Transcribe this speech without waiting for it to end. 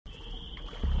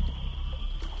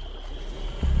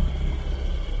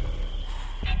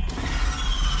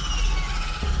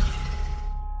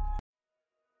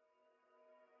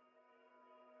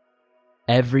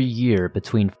Every year,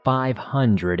 between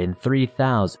 500 and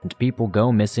 3,000 people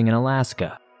go missing in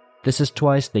Alaska. This is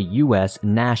twice the US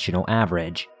national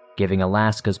average. Giving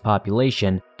Alaska's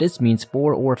population, this means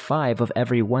 4 or 5 of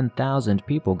every 1,000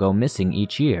 people go missing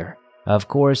each year. Of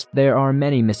course, there are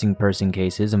many missing person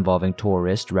cases involving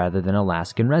tourists rather than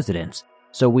Alaskan residents,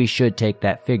 so we should take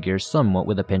that figure somewhat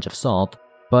with a pinch of salt,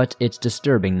 but it's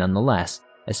disturbing nonetheless,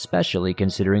 especially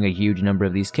considering a huge number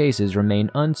of these cases remain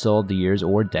unsolved years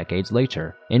or decades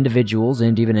later. Individuals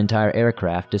and even entire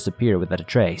aircraft disappear without a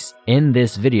trace. In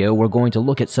this video, we're going to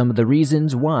look at some of the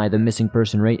reasons why the missing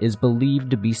person rate is believed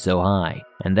to be so high,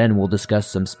 and then we'll discuss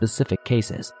some specific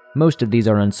cases. Most of these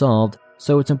are unsolved,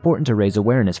 so it's important to raise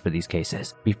awareness for these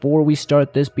cases. Before we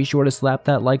start this, be sure to slap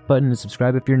that like button and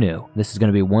subscribe if you're new. This is going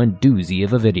to be one doozy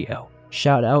of a video.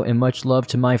 Shout out and much love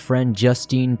to my friend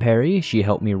Justine Perry. She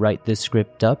helped me write this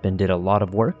script up and did a lot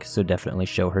of work, so definitely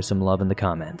show her some love in the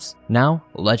comments. Now,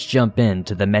 let's jump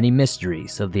into the many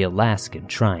mysteries of the Alaskan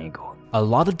Triangle. A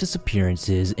lot of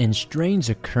disappearances and strange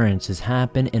occurrences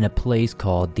happen in a place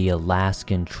called the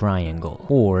Alaskan Triangle,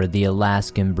 or the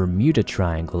Alaskan Bermuda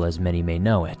Triangle as many may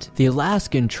know it. The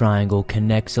Alaskan Triangle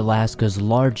connects Alaska's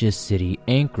largest city,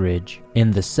 Anchorage,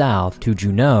 in the south to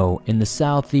Juneau in the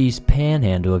southeast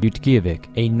panhandle of Utqiagvik,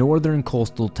 a northern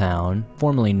coastal town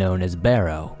formerly known as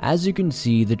Barrow. As you can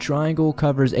see, the triangle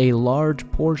covers a large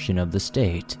portion of the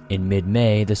state. In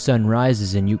mid-May, the sun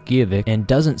rises in Utqiagvik and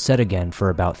doesn't set again for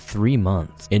about 3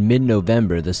 months. In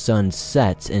mid-November, the sun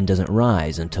sets and doesn't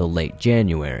rise until late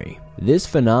January. This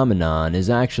phenomenon is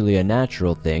actually a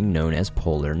natural thing known as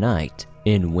polar night.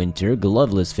 In winter,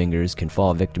 gloveless fingers can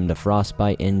fall victim to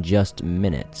frostbite in just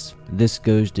minutes. This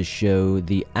goes to show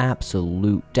the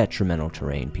absolute detrimental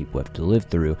terrain people have to live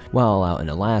through while out in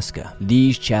Alaska.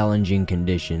 These challenging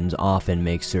conditions often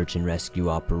make search and rescue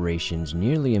operations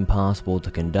nearly impossible to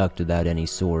conduct without any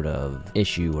sort of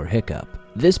issue or hiccup.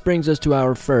 This brings us to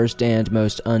our first and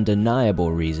most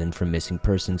undeniable reason for missing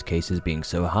persons cases being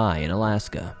so high in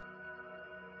Alaska.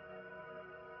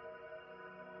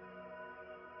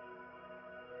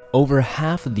 Over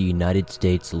half of the United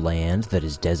States land that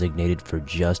is designated for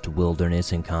just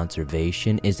wilderness and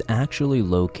conservation is actually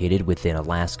located within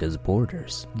Alaska's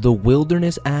borders. The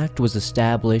Wilderness Act was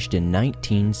established in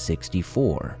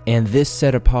 1964, and this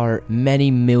set apart many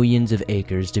millions of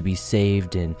acres to be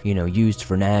saved and, used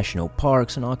for national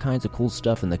parks and all kinds of cool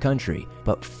stuff in the country.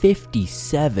 But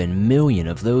 57 million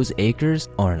of those acres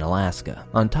are in Alaska.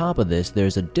 On top of this,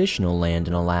 there's additional land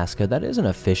in Alaska that isn't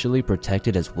officially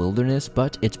protected as wilderness,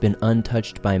 but it's been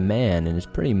untouched by man and is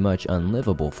pretty much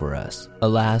unlivable for us.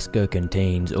 Alaska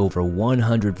contains over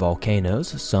 100 volcanoes,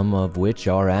 some of which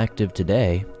are active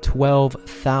today,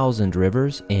 12,000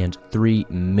 rivers, and 3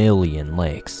 million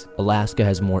lakes. Alaska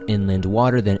has more inland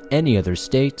water than any other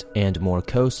state and more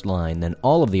coastline than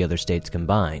all of the other states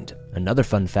combined. Another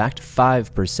fun fact,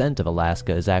 5% of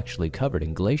Alaska is actually covered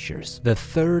in glaciers. The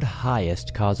third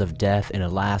highest cause of death in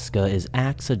Alaska is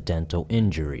accidental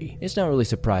injury. It's not really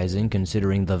surprising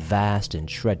considering the vast and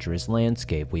treacherous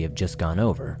landscape we have just gone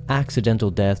over.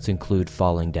 Accidental deaths include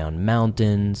falling down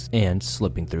mountains and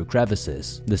slipping through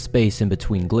crevices, the space in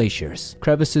between glaciers.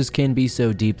 Crevices can be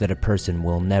so deep that a person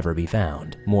will never be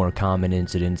found. More common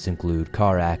incidents include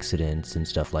car accidents and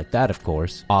stuff like that, of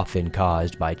course, often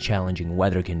caused by challenging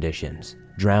weather conditions.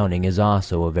 Drowning is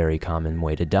also a very common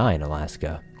way to die in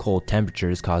Alaska. Cold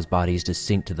temperatures cause bodies to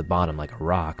sink to the bottom like a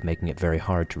rock, making it very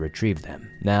hard to retrieve them.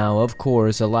 Now, of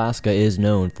course, Alaska is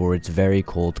known for its very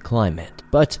cold climate,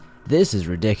 but this is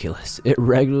ridiculous. It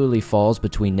regularly falls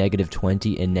between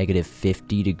 -20 and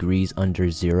 -50 degrees under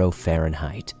 0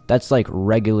 Fahrenheit. That's like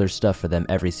regular stuff for them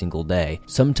every single day.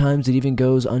 Sometimes it even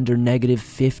goes under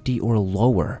 -50 or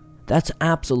lower. That's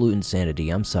absolute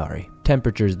insanity, I'm sorry.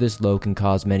 Temperatures this low can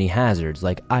cause many hazards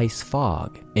like ice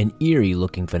fog, an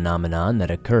eerie-looking phenomenon that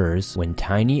occurs when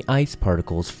tiny ice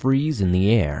particles freeze in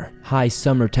the air. High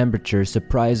summer temperatures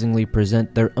surprisingly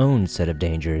present their own set of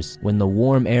dangers. When the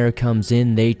warm air comes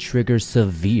in, they trigger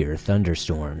severe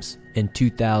thunderstorms. In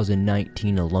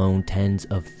 2019 alone, tens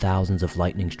of thousands of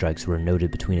lightning strikes were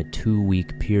noted between a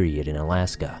 2-week period in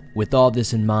Alaska. With all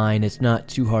this in mind, it's not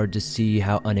too hard to see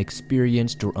how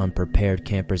unexperienced or unprepared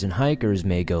campers and hikers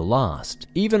may go lost.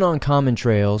 Even on common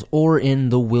trails or in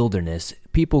the wilderness,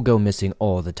 people go missing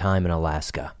all the time in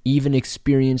Alaska. Even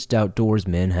experienced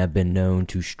outdoorsmen have been known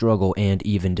to struggle and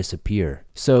even disappear.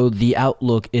 So the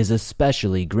outlook is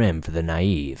especially grim for the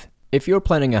naive. If you're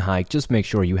planning a hike, just make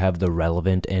sure you have the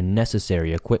relevant and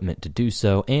necessary equipment to do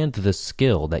so and the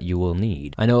skill that you will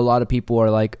need. I know a lot of people are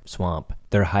like, swamp.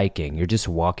 they're hiking, you're just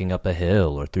walking up a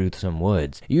hill or through some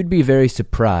woods. You'd be very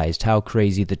surprised how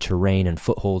crazy the terrain and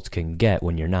footholds can get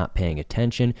when you're not paying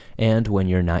attention and when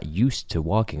you're not used to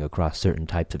walking across certain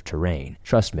types of terrain.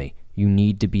 Trust me, you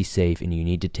need to be safe and you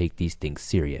need to take these things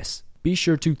serious. Be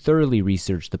sure to thoroughly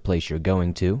research the place you're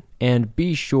going to, and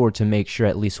be sure to make sure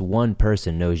at least one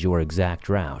person knows your exact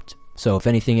route. So if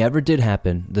anything ever did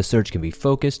happen, the search can be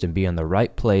focused and be on the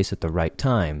right place at the right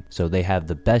time, so they have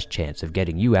the best chance of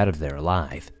getting you out of there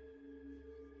alive.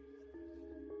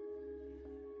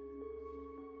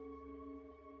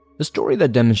 The story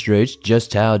that demonstrates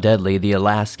just how deadly the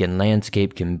Alaskan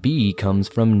landscape can be comes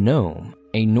from Nome,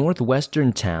 a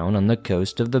northwestern town on the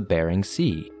coast of the Bering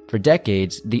Sea. For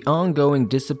decades, the ongoing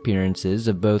disappearances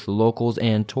of both locals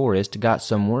and tourists got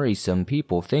some worrisome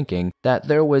people thinking that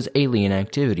there was alien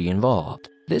activity involved.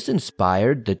 This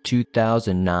inspired the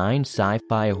 2009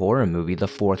 sci-fi horror movie The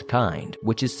Fourth Kind,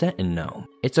 which is set in Nome.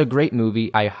 It's a great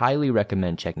movie, I highly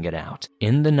recommend checking it out.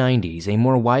 In the 90s, a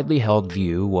more widely held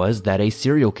view was that a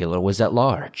serial killer was at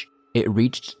large. It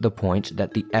reached the point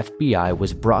that the FBI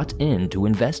was brought in to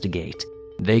investigate.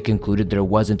 They concluded there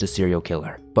wasn't a serial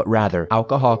killer, but rather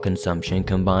alcohol consumption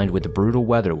combined with brutal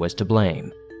weather was to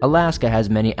blame. Alaska has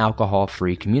many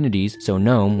alcohol-free communities, so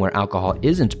Nome, where alcohol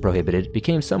isn't prohibited,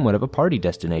 became somewhat of a party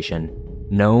destination.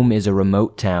 Nome is a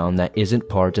remote town that isn't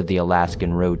part of the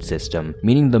Alaskan road system,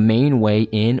 meaning the main way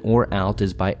in or out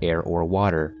is by air or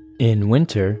water. In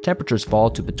winter, temperatures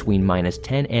fall to between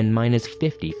 -10 and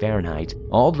 -50 Fahrenheit.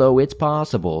 Although it's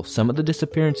possible some of the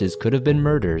disappearances could have been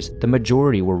murders, the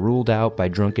majority were ruled out by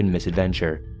drunken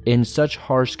misadventure. In such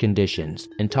harsh conditions,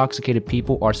 intoxicated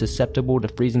people are susceptible to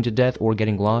freezing to death or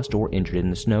getting lost or injured in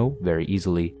the snow very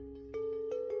easily.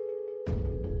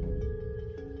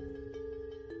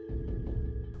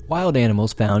 Wild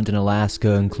animals found in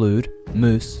Alaska include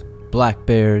moose, black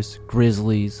bears,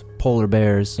 grizzlies, polar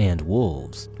bears, and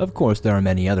wolves. Of course, there are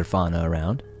many other fauna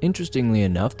around. Interestingly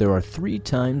enough, there are 3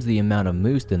 times the amount of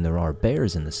moose than there are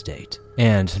bears in the state.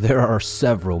 And there are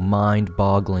several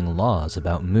mind-boggling laws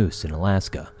about moose in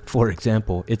Alaska. For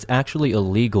example, it's actually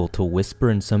illegal to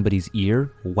whisper in somebody's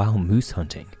ear while moose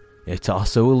hunting. It's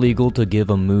also illegal to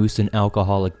give a moose an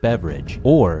alcoholic beverage,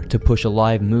 or to push a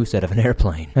live moose out of an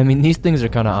airplane. I mean, these things are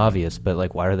kind of obvious,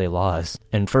 but why are they laws?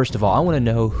 And first of all, I want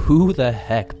to know who the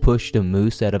heck pushed a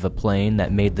moose out of a plane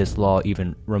that made this law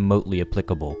even remotely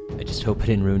applicable. I just hope it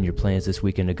didn't ruin your plans this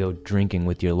weekend to go drinking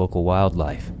with your local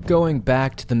wildlife. Going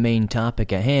back to the main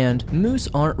topic at hand, moose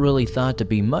aren't really thought to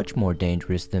be much more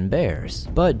dangerous than bears.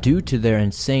 But due to their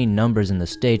insane numbers in the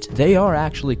states, they are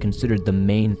actually considered the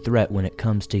main threat when it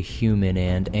comes to human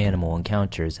and animal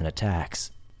encounters and attacks.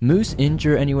 Moose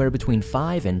injure anywhere between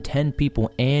 5 and 10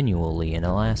 people annually in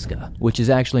Alaska, which is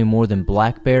actually more than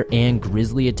black bear and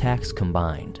grizzly attacks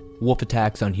combined. Wolf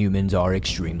attacks on humans are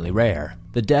extremely rare.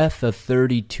 The death of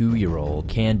 32-year-old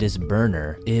Candace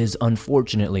Berner is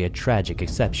unfortunately a tragic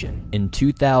exception. In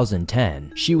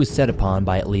 2010, she was set upon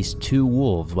by at least 2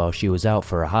 wolves while she was out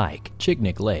for a hike,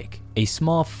 Chignik Lake, a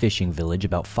small fishing village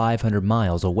about 500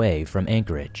 miles away from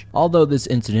Anchorage. Although this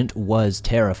incident was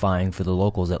terrifying for the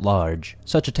locals at large,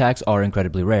 such attacks are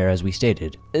incredibly rare, as we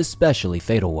stated, especially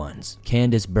fatal ones.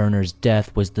 Candace Berner's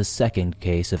death was the second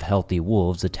case of healthy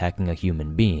wolves attacking a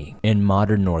human being in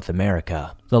modern North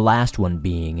America, the last one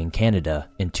being in Canada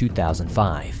in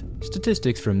 2005.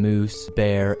 Statistics for moose,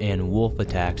 bear, and wolf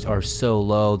attacks are so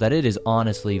low that it is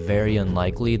honestly very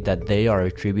unlikely that they are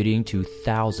attributing to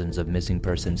thousands of missing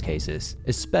persons cases,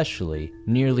 especially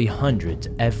nearly hundreds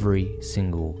every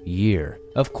single year.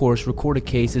 Of course, recorded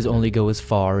cases only go as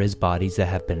far as bodies that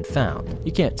have been found.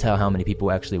 You can't tell how many people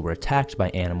actually were attacked by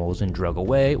animals and drug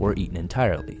away or eaten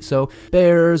entirely. So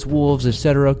bears, wolves,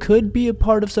 etc. could be a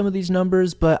part of some of these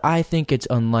numbers, but I think it's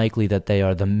unlikely that they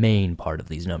are the main part of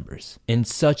these numbers. In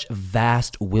such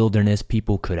vast wilderness,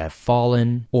 people could have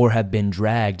fallen or have been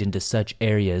dragged into such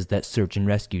areas that search and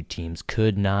rescue teams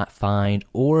could not find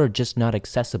or just not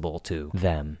accessible to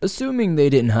them. Assuming they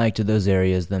didn't hike to those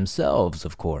areas themselves,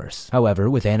 of course. However,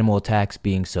 with animal attacks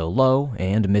being so low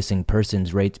and missing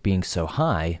persons rates being so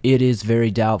high, it is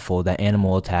very doubtful that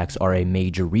animal attacks are a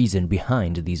major reason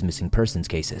behind these missing persons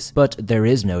cases. But there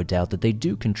is no doubt that they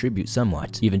do contribute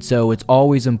somewhat. Even so, it's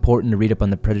always important to read up on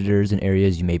the predators and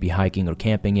areas you may be hiking or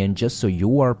camping in, just so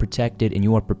you are protected and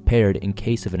you are prepared in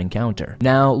case of an encounter.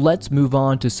 Now, let's move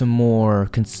on to some more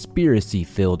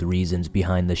conspiracy-filled reasons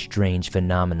behind the strange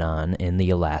phenomenon in the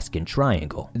Alaskan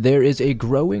Triangle. There is a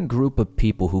growing group of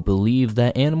people who believe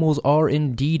that animals are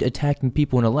indeed attacking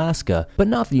people in Alaska, but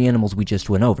not the animals we just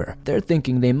went over. They're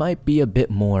thinking they might be a bit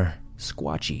more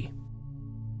squatchy.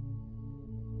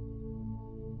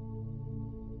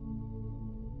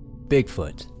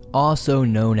 Bigfoot, also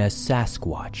known as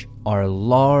Sasquatch, are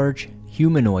large,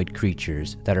 humanoid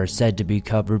creatures that are said to be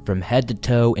covered from head to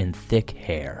toe in thick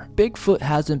hair. Bigfoot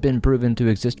hasn't been proven to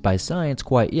exist by science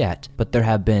quite yet, but there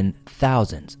have been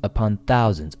thousands upon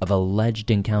thousands of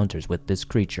alleged encounters with this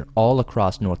creature all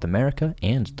across North America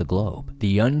and the globe.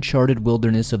 The uncharted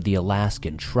wilderness of the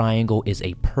Alaskan Triangle is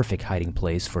a perfect hiding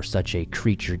place for such a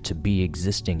creature to be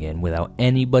existing in without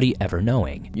anybody ever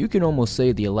knowing. You can almost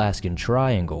say the Alaskan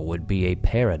Triangle would be a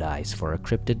paradise for a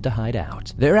cryptid to hide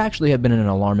out. There actually have been an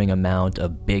alarming amount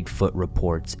of Bigfoot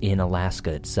reports in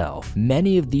Alaska itself.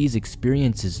 Many of these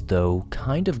experiences, though,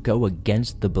 kind of go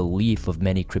against the belief of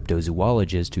many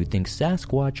cryptozoologists who think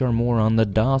Sasquatch are more on the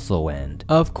docile end.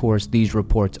 Of course, these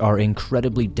reports are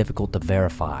incredibly difficult to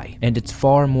verify, and it's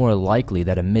far more likely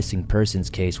that a missing persons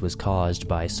case was caused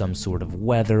by some sort of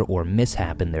weather or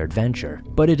mishap in their adventure.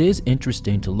 But it is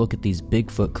interesting to look at these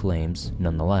Bigfoot claims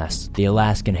nonetheless. The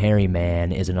Alaskan Hairy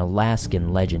Man is an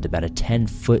Alaskan legend about a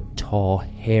 10-foot tall,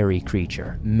 hairy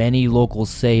creature. Many locals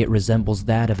say it resembles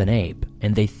that of an ape,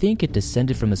 and they think it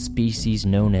descended from a species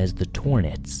known as the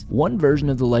Tornits. One version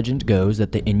of the legend goes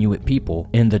that the Inuit people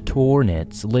and the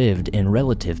Tornits lived in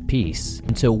relative peace,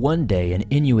 until one day an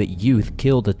Inuit youth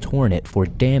killed a Tornit for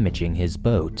damaging his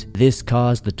boat. This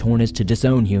caused the Tornits to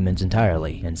disown humans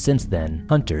entirely, and since then,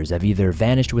 hunters have either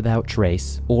vanished without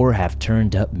trace or have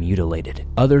turned up mutilated.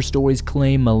 Other stories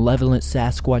claim malevolent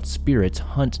Sasquatch spirits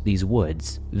hunt these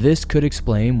woods. This could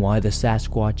explain why the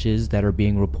Sasquatches that are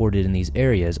being reported in these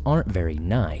areas aren't very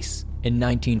nice. In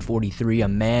 1943, a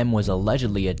man was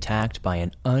allegedly attacked by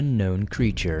an unknown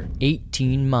creature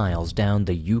 18 miles down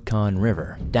the Yukon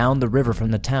River, down the river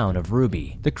from the town of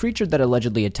Ruby. The creature that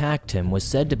allegedly attacked him was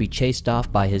said to be chased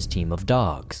off by his team of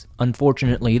dogs.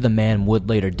 Unfortunately, the man would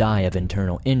later die of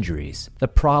internal injuries. The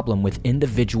problem with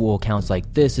individual accounts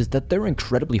like this is that they're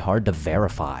incredibly hard to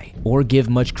verify, or give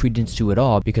much credence to at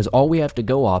all, because all we have to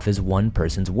go off is one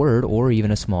person's word or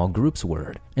even a small group's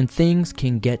word, and things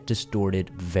can get distorted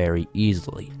very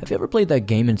easily. Have you ever played that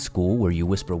game in school where you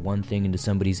whisper one thing into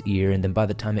somebody's ear and then by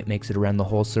the time it makes it around the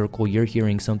whole circle, you're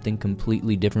hearing something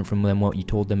completely different from what you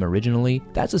told them originally?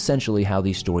 That's essentially how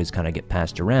these stories kind of get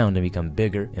passed around and become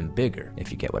bigger and bigger,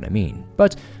 if you get what I mean.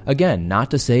 But again, not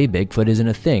to say Bigfoot isn't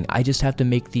a thing. I just have to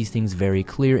make these things very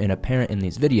clear and apparent in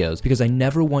these videos because I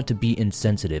never want to be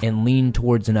insensitive and lean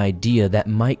towards an idea that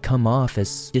might come off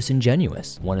as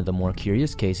disingenuous. One of the more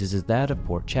curious cases is that of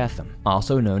Port Chatham,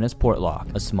 also known as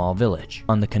Portlock, a small village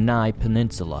on the Kenai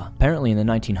Peninsula. Apparently in the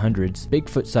 1900s,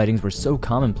 Bigfoot sightings were so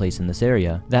commonplace in this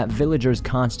area that villagers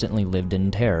constantly lived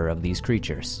in terror of these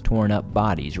creatures. Torn up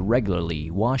bodies regularly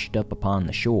washed up upon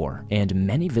the shore, and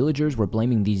many villagers were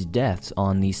blaming these deaths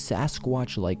on these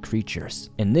Sasquatch-like creatures.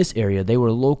 In this area, they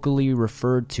were locally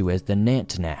referred to as the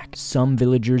Nantinak. Some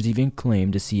villagers even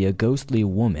claimed to see a ghostly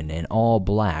woman in all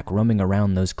black roaming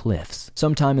around those cliffs.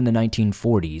 Sometime in the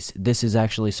 1940s, this is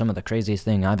actually some of the craziest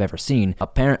thing I've ever seen.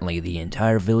 Apparently, the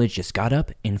entire village just got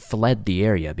up and fled the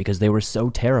area because they were so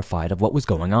terrified of what was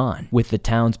going on. With the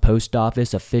town's post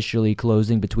office officially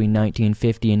closing between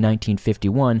 1950 and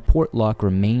 1951, Portlock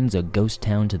remains a ghost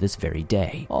town to this very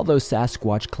day, although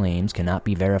Sasquatch claims cannot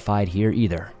be verified here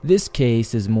either. This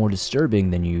case is more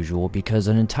disturbing than usual because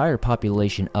an entire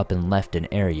population up and left an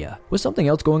area. Was something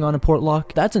else going on in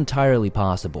Portlock? That's entirely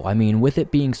possible. I mean, with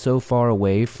it being so far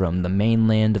away from the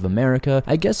mainland of America,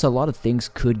 I guess a lot of things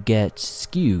could get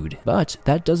skewed, but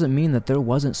that doesn't mean that there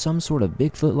wasn't some sort of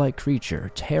Bigfoot-like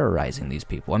creature terrorizing these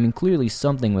people. I mean, clearly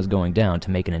something was going down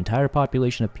to make an entire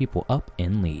population of people up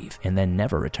and leave, and then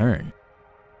never return.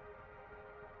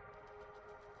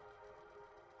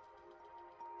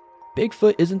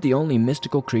 Bigfoot isn't the only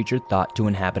mystical creature thought to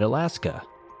inhabit Alaska.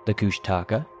 The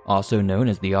Kushtaka, also known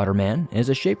as the Otter Man, is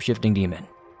a shape-shifting demon.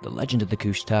 The legend of the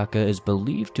Kushtaka is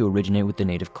believed to originate with the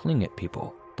native Tlingit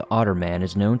people. The Otter Man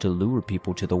is known to lure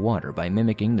people to the water by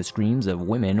mimicking the screams of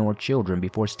women or children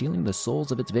before stealing the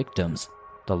souls of its victims.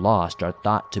 The lost are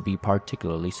thought to be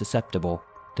particularly susceptible.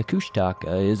 The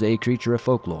Kushtaka is a creature of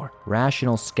folklore.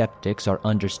 Rational skeptics are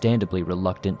understandably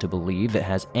reluctant to believe it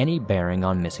has any bearing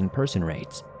on missing person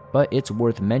rates, but it's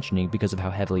worth mentioning because of how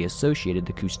heavily associated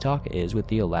the Kushtaka is with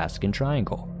the Alaskan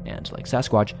Triangle. And like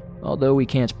Sasquatch, although we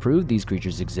can't prove these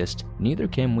creatures exist, neither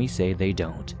can we say they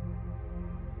don't.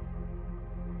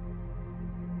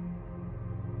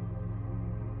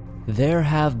 There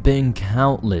have been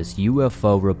countless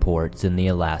UFO reports in the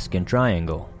Alaskan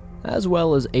Triangle, as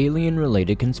well as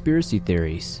alien-related conspiracy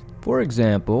theories. For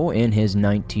example, in his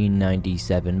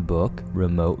 1997 book,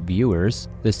 Remote Viewers,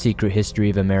 The Secret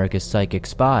History of America's Psychic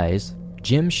Spies,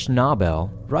 Jim Schnabel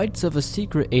writes of a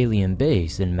secret alien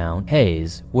base in Mount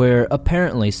Hayes, where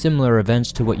apparently similar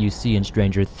events to what you see in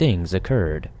Stranger Things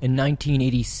occurred. In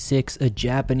 1986, a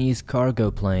Japanese cargo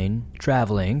plane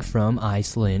traveling from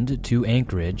Iceland to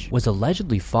Anchorage was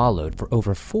allegedly followed for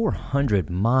over 400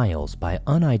 miles by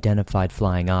unidentified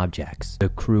flying objects. The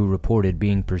crew reported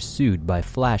being pursued by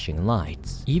flashing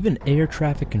lights. Even air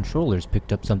traffic controllers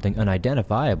picked up something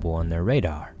unidentifiable on their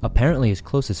radar, apparently as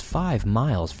close as 5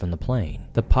 miles from the plane.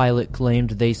 The pilot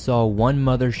claimed they saw one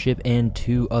mothership and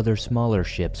 2 other smaller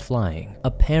ships flying.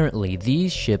 Apparently,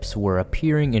 these ships were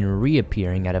appearing and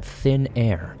reappearing out of thin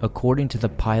air. According to the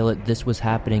pilot, this was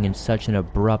happening in such an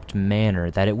abrupt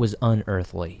manner that it was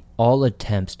unearthly. All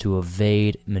attempts to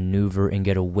evade, maneuver, and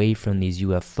get away from these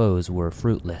UFOs were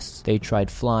fruitless. They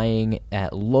tried flying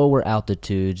at lower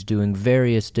altitudes, doing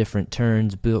various different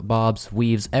turns, bobs,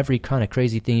 weaves, every kind of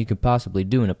crazy thing you could possibly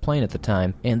do in a plane at the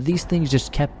time, and these things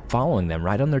just kept following them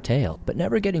right on their tail, but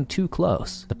never getting too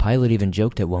close. The pilot even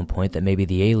joked at one point that maybe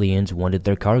the aliens wanted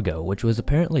their cargo, which was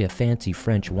apparently a fancy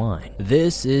French wine.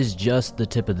 This is just the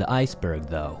tip of the iceberg,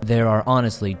 though. There are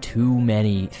honestly too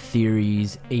many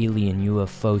theories, alien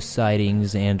UFO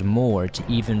sightings, and more to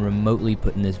even remotely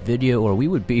put in this video, or we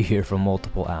would be here for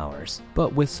multiple hours.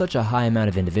 But with such a high amount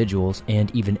of individuals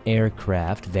and even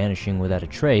aircraft vanishing without a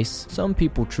trace, some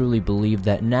people truly believe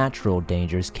that natural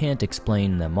dangers can't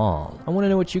explain them all. I want to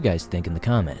know what you guys think in the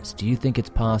comments. Do you think it's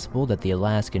possible that the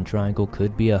Alaskan Triangle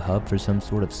could be a hub for some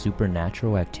sort of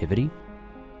supernatural activity?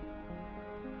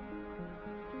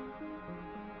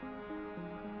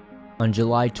 On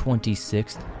July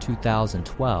 26,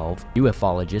 2012,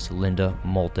 ufologist Linda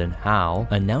Moulton Howe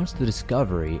announced the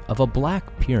discovery of a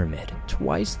black pyramid,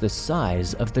 twice the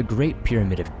size of the Great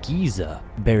Pyramid of Giza,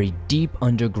 buried deep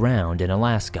underground in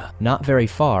Alaska, not very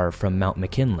far from Mount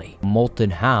McKinley.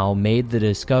 Moulton Howe made the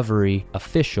discovery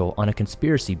official on a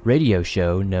conspiracy radio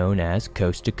show known as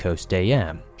Coast to Coast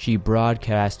AM. She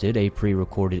broadcasted a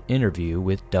pre-recorded interview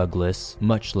with Douglas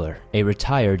Muchler, a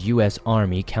retired U.S.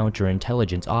 Army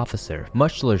counterintelligence officer.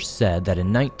 Muchler said that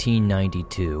in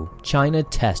 1992, China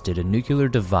tested a nuclear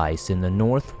device in the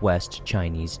northwest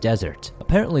Chinese desert.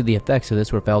 Apparently, the effects of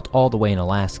this were felt all the way in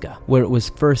Alaska, where it was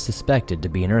first suspected to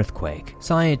be an earthquake.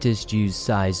 Scientists used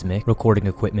seismic recording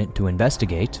equipment to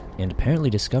investigate, and apparently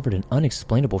discovered an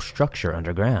unexplainable structure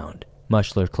underground.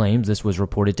 Muchler claims this was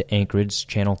reported to Anchorage's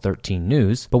Channel 13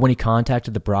 News, but when he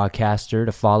contacted the broadcaster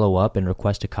to follow up and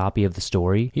request a copy of the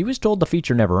story, he was told the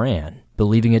feature never ran,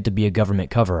 believing it to be a government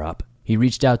cover-up. He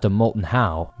reached out to Moulton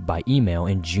Howe by email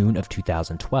in June of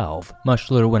 2012.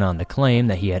 Muchler went on to claim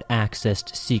that he had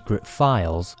accessed secret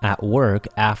files at work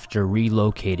after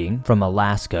relocating from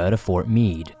Alaska to Fort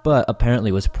Meade, but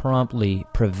apparently was promptly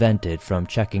prevented from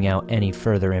checking out any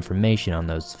further information on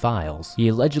those files. He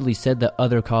allegedly said that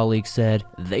other colleagues said,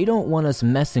 "They don't want us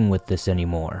messing with this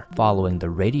anymore." Following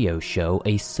the radio show,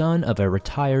 a son of a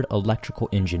retired electrical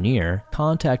engineer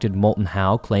contacted Moulton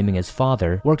Howe claiming his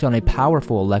father worked on a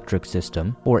powerful electric system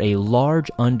or a large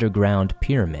underground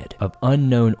pyramid of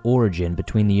unknown origin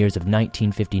between the years of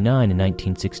 1959 and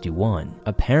 1961.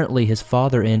 Apparently, his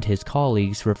father and his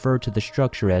colleagues referred to the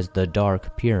structure as the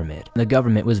Dark Pyramid. The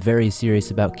government was very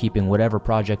serious about keeping whatever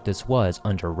project this was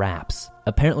under wraps.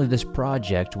 Apparently, this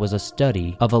project was a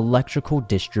study of electrical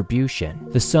distribution.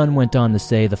 The son went on to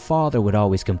say the father would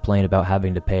always complain about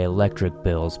having to pay electric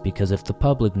bills because if the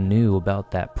public knew about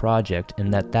that project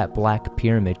and that black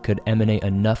pyramid could emanate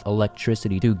enough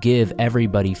electricity to give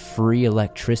everybody free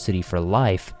electricity for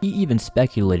life, he even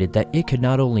speculated that it could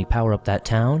not only power up that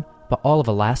town, but all of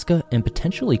Alaska and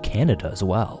potentially Canada as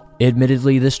well.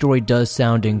 Admittedly, this story does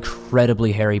sound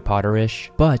incredibly Harry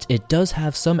Potter-ish, but it does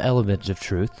have some elements of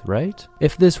truth, right?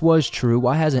 If this was true,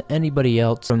 why hasn't anybody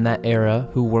else from that era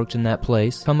who worked in that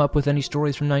place come up with any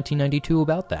stories from 1992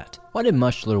 about that? Why did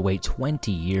Muchler wait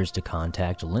 20 years to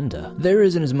contact Linda? There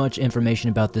isn't as much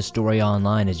information about this story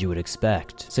online as you would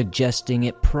expect, suggesting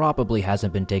it probably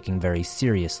hasn't been taken very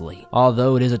seriously,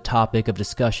 although it is a topic of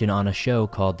discussion on a show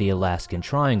called The Alaskan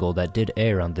Triangle that did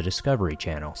air on the Discovery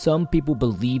Channel. Some people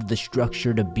believe the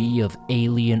structure to be of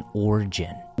alien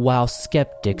origin, while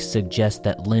skeptics suggest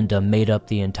that Linda made up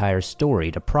the entire story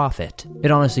to profit.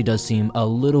 It honestly does seem a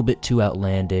little bit too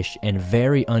outlandish and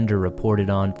very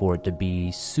underreported on for it to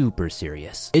be super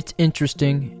serious. It's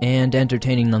interesting and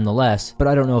entertaining nonetheless, but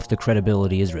I don't know if the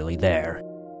credibility is really there.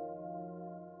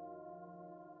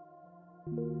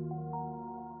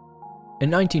 In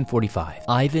 1945,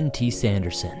 Ivan T.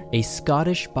 Sanderson, a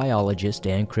Scottish biologist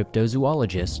and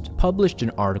cryptozoologist, published an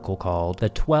article called The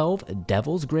 12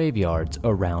 Devil's Graveyards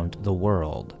Around the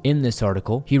World. In this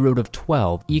article, he wrote of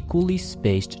 12 equally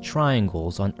spaced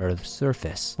triangles on Earth's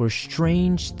surface, where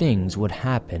strange things would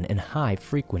happen in high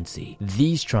frequency.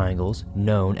 These triangles,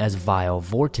 known as vile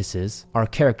vortices, are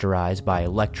characterized by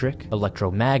electric,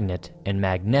 electromagnet, and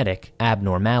magnetic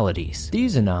abnormalities.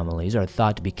 These anomalies are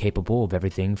thought to be capable of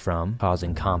everything from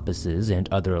causing compasses and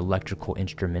other electrical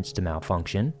instruments to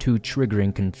malfunction, to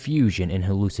triggering confusion and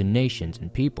hallucinations in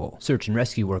people. Search and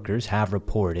rescue workers have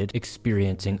reported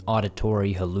experiencing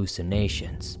auditory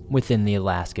hallucinations within the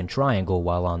Alaskan Triangle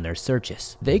while on their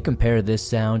searches. They compare this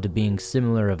sound to being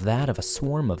similar of that of a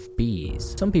swarm of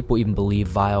bees. Some people even believe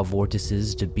vile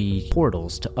vortices to be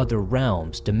portals to other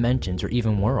realms, dimensions, or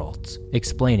even worlds,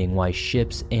 explaining why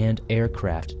ships and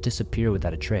aircraft disappear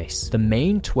without a trace. The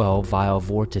main 12 vile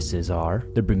vortices are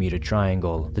the Bermuda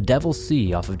Triangle, the Devil's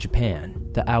Sea off of Japan,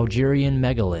 the Algerian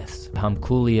megaliths, the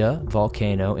Hamkulia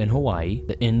volcano in Hawaii,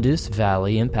 the Indus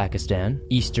Valley in Pakistan,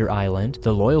 Easter Island,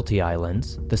 the Loyalty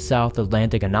Islands, the South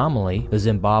Atlantic Anomaly, the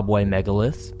Zimbabwe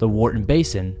megaliths, the Wharton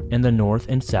Basin, and the North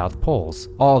and South Poles.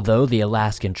 Although the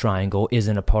Alaskan Triangle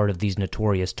isn't a part of these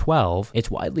notorious 12, it's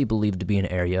widely believed to be an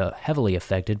area heavily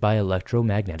affected by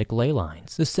electromagnetic ley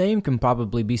lines. The same can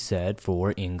probably be said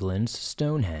for England's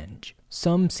Stonehenge.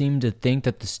 Some seem to think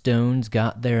that the stones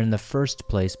got there in the first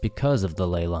place because of the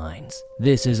ley lines.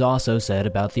 This is also said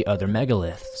about the other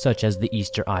megaliths, such as the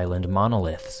Easter Island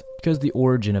monoliths, because the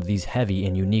origin of these heavy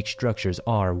and unique structures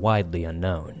are widely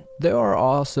unknown. There are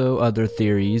also other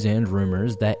theories and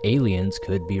rumors that aliens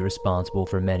could be responsible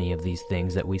for many of these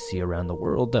things that we see around the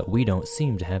world that we don't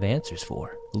seem to have answers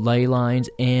for. Ley lines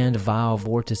and vile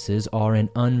vortices are an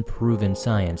unproven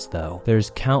science, though.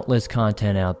 There's countless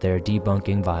content out there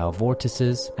debunking vile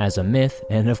vortices as a myth,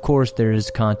 and of course there's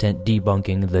content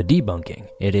debunking the debunking.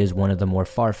 It is one of the more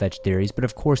far-fetched theories, but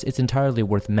of course it's entirely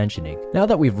worth mentioning. Now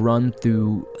that we've run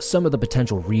through some of the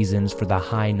potential reasons for the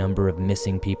high number of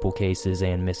missing people cases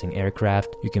and missing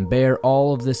aircraft, you can bear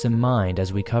all of this in mind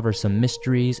as we cover some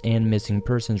mysteries and missing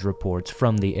persons reports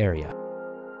from the area.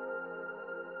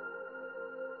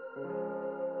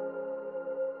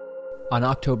 On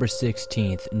October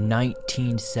 16,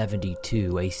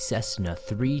 1972, a Cessna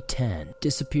 310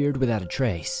 disappeared without a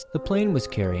trace. The plane was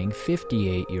carrying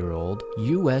 58-year-old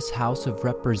U.S. House of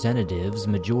Representatives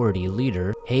Majority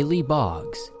Leader Haley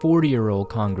Boggs, 40-year-old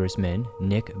Congressman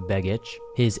Nick Begich,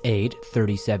 his aide,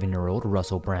 37-year-old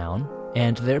Russell Brown,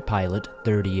 and their pilot,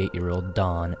 38-year-old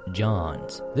Don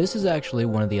Johns. This is actually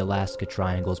one of the Alaska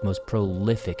Triangle's most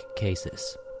prolific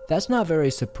cases. That's not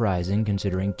very surprising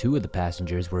considering two of the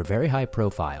passengers were very high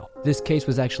profile. This case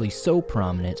was actually so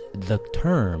prominent, the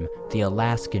term the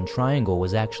Alaskan Triangle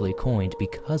was actually coined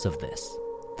because of this.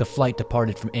 The flight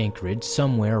departed from Anchorage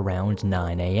somewhere around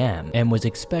 9 a.m. and was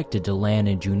expected to land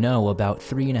in Juneau about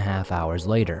 3.5 hours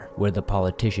later, where the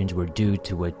politicians were due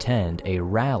to attend a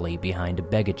rally behind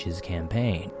Begich's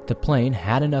campaign. The plane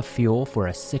had enough fuel for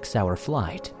a 6-hour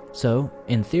flight. So,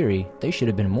 in theory, they should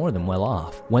have been more than well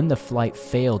off. When the flight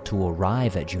failed to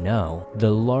arrive at Juneau,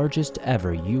 the largest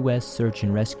ever U.S. search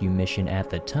and rescue mission at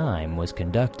the time was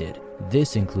conducted.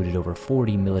 This included over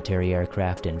 40 military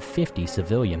aircraft and 50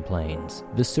 civilian planes.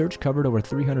 The search covered over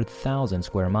 300,000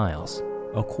 square miles.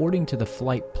 According to the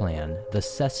flight plan, the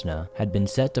Cessna had been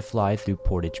set to fly through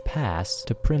Portage Pass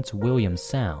to Prince William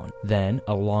Sound, then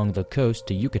along the coast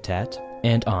to Yucatan,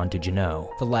 and on to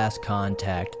Juneau. The last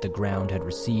contact the ground had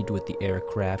received with the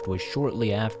aircraft was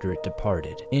shortly after it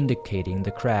departed, indicating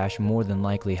the crash more than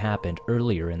likely happened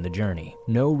earlier in the journey.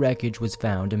 No wreckage was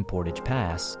found in Portage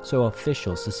Pass, so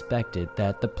officials suspected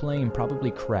that the plane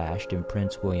probably crashed in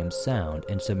Prince William Sound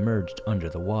and submerged under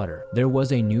the water. There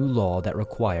was a new law that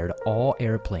required all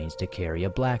airplanes to carry a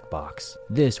black box.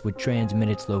 This would transmit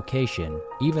its location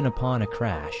even upon a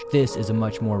crash. This is a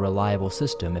much more reliable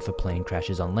system if a plane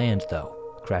crashes on land, though.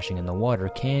 Crashing in the water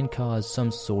can cause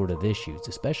some sort of issues,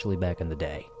 especially back in the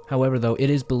day. However, though, it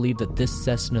is believed that this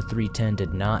Cessna 310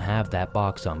 did not have that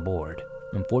box on board.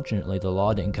 Unfortunately, the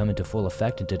law didn't come into full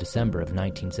effect until December of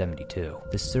 1972.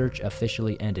 The search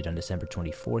officially ended on December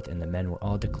 24th, and the men were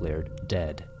all declared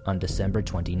dead on December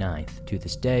 29th. To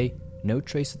this day, no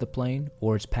trace of the plane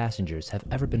or its passengers have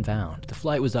ever been found. The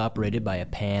flight was operated by a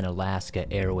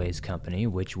Pan-Alaska Airways company,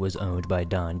 which was owned by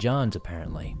Don Johns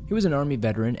apparently. He was an Army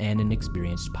veteran and an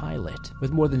experienced pilot,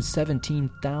 with more than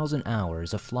 17,000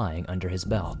 hours of flying under his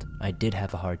belt. I did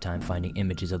have a hard time finding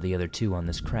images of the other two on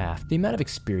this craft. The amount of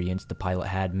experience the pilot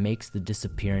had makes the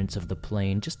disappearance of the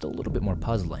plane just a little bit more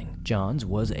puzzling. Johns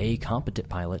was a competent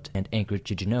pilot, and Anchorage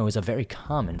to Juneau is a very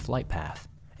common flight path.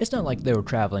 It's not like they were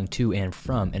traveling to and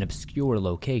from an obscure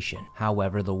location.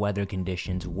 However, the weather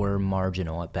conditions were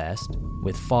marginal at best,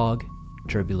 with fog,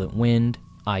 turbulent wind,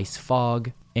 ice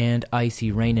fog, and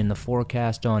icy rain in the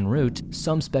forecast en route.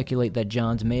 Some speculate that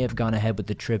Johns may have gone ahead with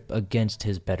the trip against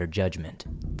his better judgment,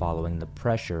 following the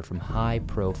pressure from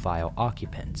high-profile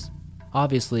occupants.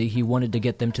 Obviously, he wanted to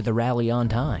get them to the rally on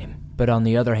time. But on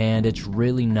the other hand, it's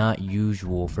really not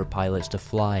usual for pilots to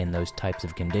fly in those types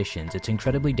of conditions. It's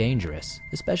incredibly dangerous,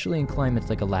 especially in climates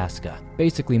like Alaska.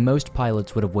 Basically, most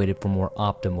pilots would have waited for more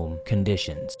optimum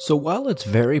conditions. So while it's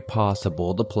very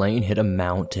possible the plane hit a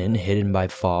mountain hidden by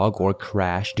fog or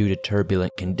crashed due to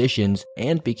turbulent conditions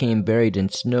and became buried in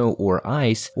snow or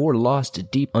ice or lost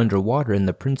deep underwater in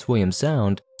the Prince William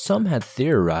Sound, some had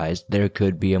theorized there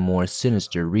could be a more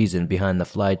sinister reason behind the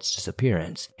flight's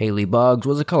disappearance. Haley Boggs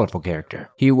was a colorful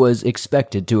character. He was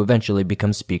expected to eventually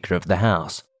become Speaker of the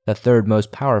House, the third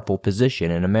most powerful position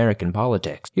in American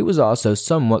politics. He was also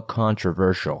somewhat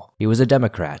controversial. He was a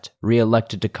Democrat,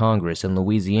 re-elected to Congress in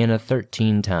Louisiana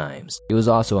 13 times. He was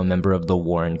also a member of the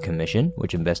Warren Commission,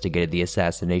 which investigated the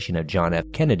assassination of John F.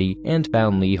 Kennedy and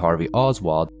found Lee Harvey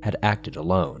Oswald had acted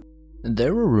alone.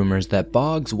 There were rumors that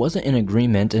Boggs wasn't in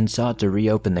agreement and sought to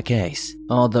reopen the case.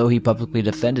 Although he publicly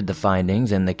defended the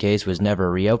findings and the case was never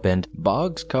reopened,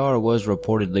 Boggs' car was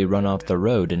reportedly run off the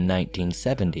road in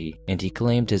 1970, and he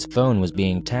claimed his phone was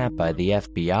being tapped by the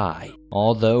FBI.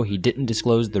 Although he didn't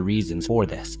disclose the reasons for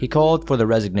this, he called for the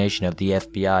resignation of the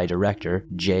FBI director,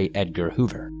 J. Edgar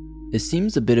Hoover. It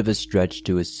seems a bit of a stretch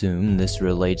to assume this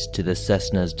relates to the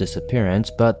Cessna's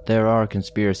disappearance, but there are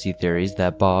conspiracy theories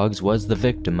that Boggs was the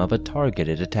victim of a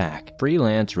targeted attack.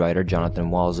 Freelance writer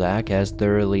Jonathan Walczak has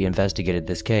thoroughly investigated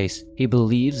this case. He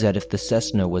believes that if the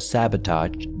Cessna was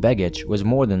sabotaged, Begich was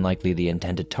more than likely the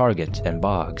intended target than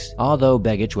Boggs. Although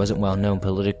Begich wasn't well known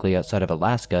politically outside of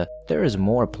Alaska, there is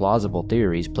more plausible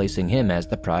theories placing him as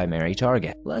the primary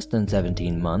target. Less than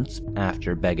 17 months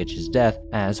after Begich's death,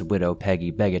 as widow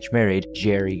Peggy Begich married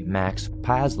Jerry Max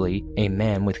Pasley, a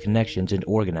man with connections in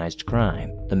organized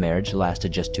crime. The marriage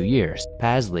lasted just 2 years.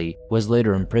 Pasley was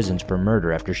later imprisoned for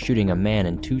murder after shooting a man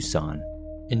in Tucson.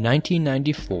 In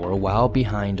 1994, while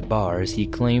behind bars, he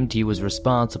claimed he was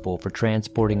responsible for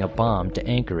transporting a bomb to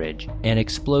Anchorage, an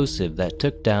explosive that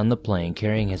took down the plane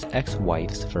carrying his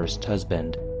ex-wife's first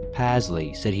husband.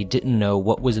 Pasley said he didn't know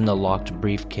what was in the locked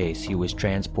briefcase he was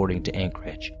transporting to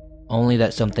Anchorage, only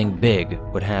that something big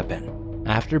would happen.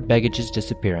 After Begich's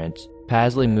disappearance,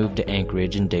 Pasley moved to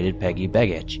Anchorage and dated Peggy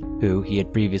Begich, who he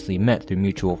had previously met through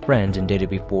mutual friends and dated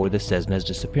before the Cessna's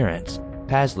disappearance.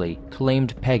 Pasley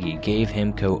claimed Peggy gave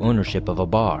him co-ownership of a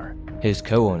bar. His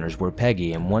co-owners were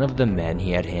Peggy and one of the men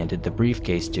he had handed the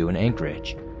briefcase to in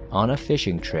Anchorage. On a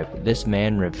fishing trip, this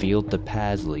man revealed to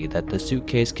Pasley that the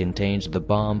suitcase contains the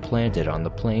bomb planted on the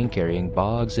plane carrying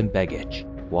Boggs and Begich.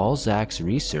 Walczak's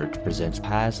research presents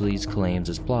Pasley's claims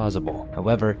as plausible.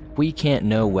 However, we can't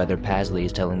know whether Pasley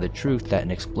is telling the truth that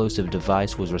an explosive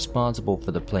device was responsible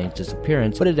for the plane's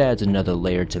disappearance, but it adds another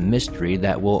layer to mystery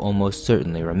that will almost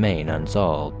certainly remain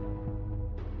unsolved.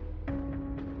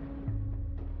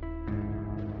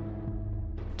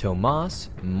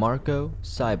 Thomas Marco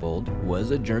Seibold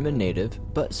was a German native,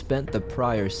 but spent the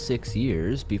prior 6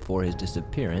 years before his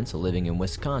disappearance living in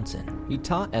Wisconsin. He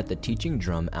taught at the Teaching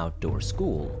Drum Outdoor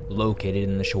School, located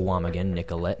in the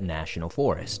Chequamegon-Nicolet National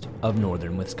Forest of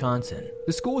northern Wisconsin.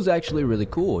 The school is actually really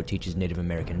cool. It teaches Native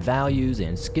American values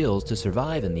and skills to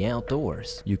survive in the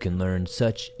outdoors. You can learn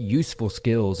such useful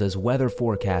skills as weather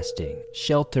forecasting,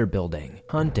 shelter building,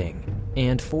 hunting,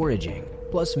 and foraging,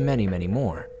 plus many, many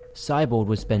more. Seibold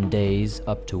would spend days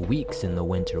up to weeks in the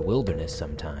winter wilderness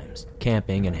sometimes,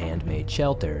 camping in handmade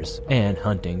shelters, and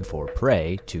hunting for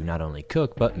prey to not only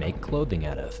cook but make clothing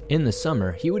out of. In the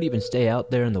summer, he would even stay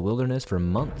out there in the wilderness for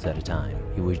months at a time.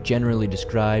 He was generally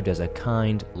described as a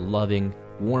kind, loving,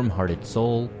 warm-hearted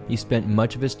soul, he spent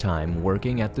much of his time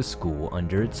working at the school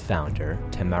under its founder,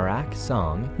 Tamarak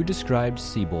Song, who described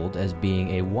Siebold as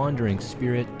being a wandering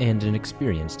spirit and an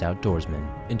experienced outdoorsman.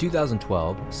 In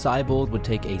 2012, Siebold would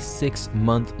take a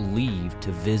 6-month leave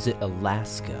to visit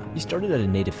Alaska. He started at a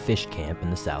native fish camp in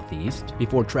the southeast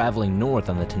before traveling north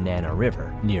on the Tanana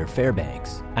River, near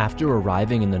Fairbanks. After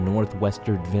arriving in the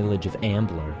northwestern village of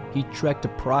Ambler, he trekked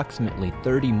approximately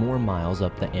 30 more miles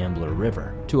up the Ambler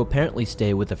River to apparently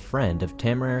stay with a friend of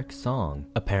Tamarak Song.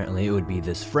 Apparently it would be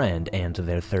this friend and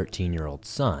their 13-year-old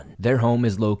son. Their home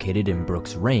is located in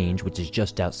Brooks Range, which is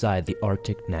just outside the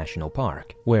Arctic National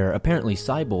Park, where apparently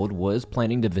Siebold was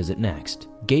planning to visit next.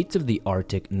 Gates of the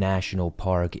Arctic National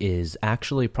Park is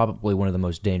actually probably one of the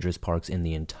most dangerous parks in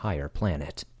the entire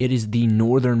planet. It is the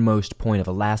northernmost point of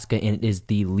Alaska, and it is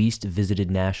the least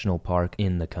visited national park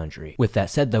in the country. With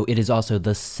that said, though, it is also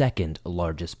the second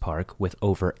largest park with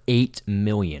over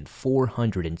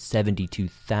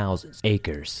 8,472,000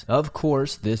 acres. Of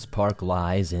course, this park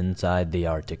lies inside the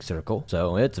Arctic Circle,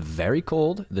 so it's very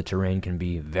cold, the terrain can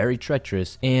be very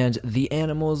treacherous, and the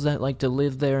animals that like to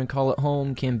live there and call it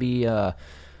home can be,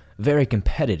 very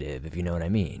competitive, if you know what I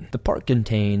mean. The park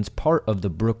contains part of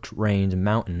the Brooks Range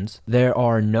Mountains. There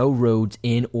are no roads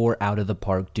in or out of the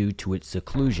park due to its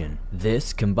seclusion.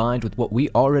 This, combined with what we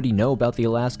already know about the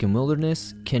Alaskan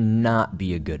wilderness, cannot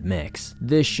be a good mix.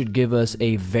 This should give us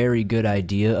a very good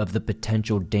idea of the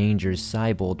potential dangers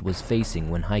Siebold was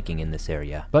facing when hiking in this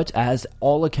area. But as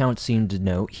all accounts seem to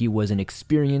note, he was an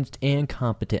experienced and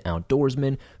competent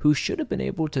outdoorsman who should have been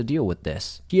able to deal with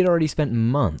this. He had already spent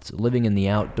months living in the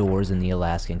outdoors in the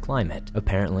Alaskan climate.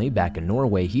 Apparently, back in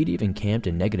Norway, he'd even camped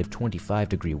in negative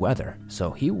 25-degree weather,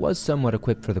 so he was somewhat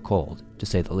equipped for the cold, to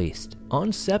say the least.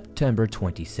 On September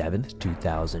 27,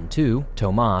 2002,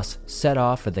 Tomas set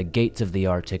off for the gates of the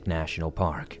Arctic National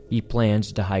Park. He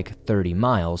planned to hike 30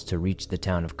 miles to reach the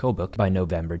town of Kobuk by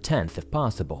November 10th, if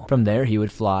possible. From there, he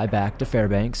would fly back to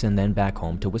Fairbanks and then back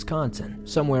home to Wisconsin,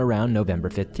 somewhere around November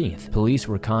 15th. Police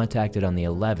were contacted on the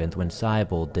 11th when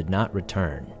Siebold did not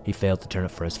return. He failed to turn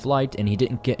up for his flight, and he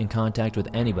didn't get in contact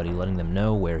with anybody letting them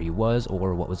know where he was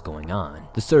or what was going on.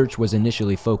 The search was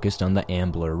initially focused on the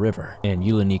Ambler River and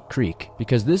Ulanik Creek,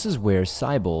 because this is where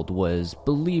Siebold was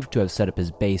believed to have set up his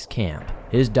base camp.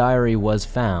 His diary was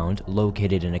found,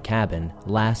 located in a cabin,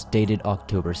 last dated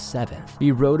October 7th.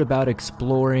 He wrote about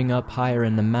exploring up higher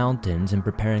in the mountains and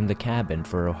preparing the cabin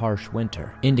for a harsh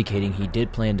winter, indicating he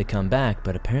did plan to come back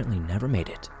but apparently never made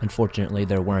it. Unfortunately,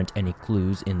 there weren't any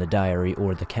clues in the diary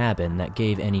or the cabin that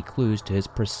gave any clues to his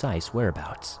precise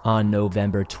whereabouts. On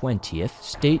November 20th,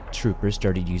 state troopers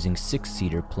started using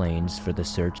 6-seater planes for the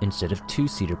search instead of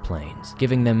 2-seater planes,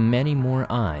 giving them many more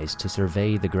eyes to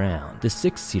survey the ground. The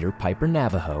 6-seater Piper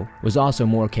Navajo was also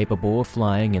more capable of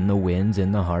flying in the winds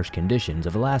and the harsh conditions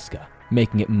of Alaska,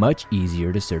 making it much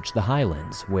easier to search the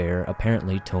highlands, where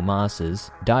apparently Tomas's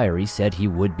diary said he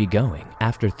would be going.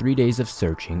 After 3 days of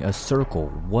searching, a circle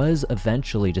was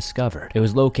eventually discovered. It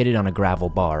was located on a gravel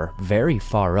bar very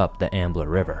far up the Ambler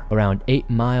River, around 8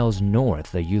 miles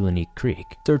north of Ulanik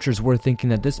Creek. Searchers were thinking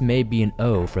that this may be an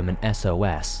O from an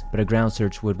SOS, but a ground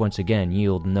search would once again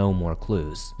yield no more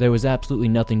clues. There was absolutely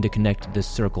nothing to connect this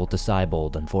circle to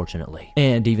Siebold, unfortunately.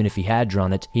 And even if he had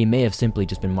drawn it, he may have simply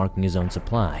just been marking his own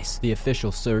supplies. The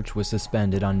official search was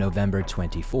suspended on November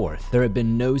 24th. There had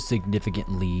been no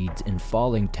significant leads, and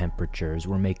falling temperatures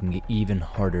were making it even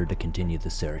harder to continue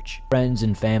the search. Friends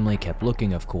and family kept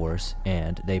looking, of course,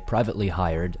 and they privately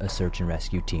hired a search and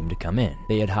rescue team to come in.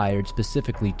 They had hired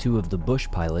specifically 2 of the bush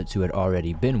pilots who had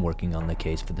already been working on the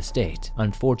case for the state.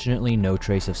 Unfortunately, no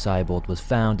trace of Siebold was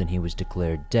found, and he was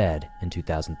declared dead in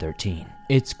 2013.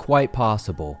 It's quite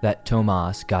possible that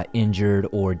Tomas got injured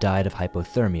or died of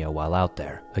hypothermia while out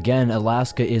there. Again,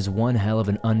 Alaska is one hell of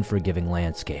an unforgiving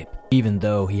landscape. Even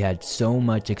though he had so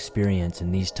much experience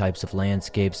in these types of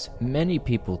landscapes, many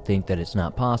people think that it's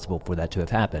not possible for that to have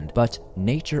happened. But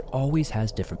nature always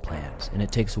has different plans, and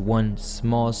it takes one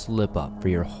small slip up for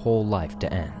your whole life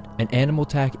to end. An animal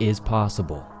attack is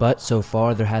possible, but so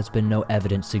far there has been no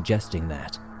evidence suggesting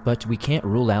that. But we can't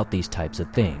rule out these types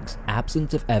of things.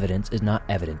 Absence of evidence is not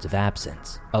evidence of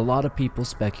absence. A lot of people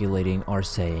speculating are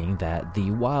saying that the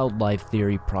wildlife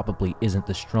theory probably isn't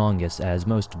the strongest, as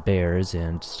most bears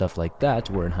and stuff like that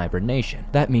were in hibernation.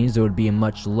 That means there would be a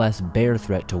much less bear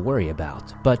threat to worry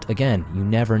about. But again, you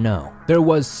never know. There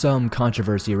was some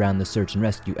controversy around the search and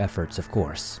rescue efforts, of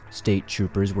course. State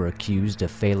troopers were accused of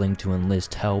failing to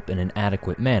enlist help in an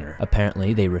adequate manner.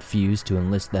 Apparently, they refused to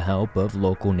enlist the help of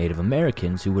local Native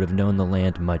Americans who who would have known the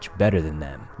land much better than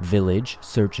them. Village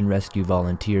search and rescue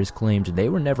volunteers claimed they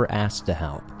were never asked to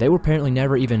help. They were apparently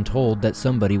never even told that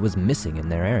somebody was missing in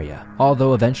their area.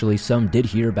 Although eventually some did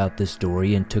hear about this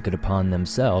story and took it upon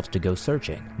themselves to go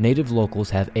searching. Native locals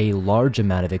have a large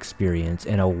amount of experience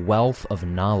and a wealth of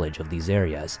knowledge of these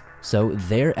areas, so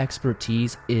their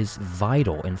expertise is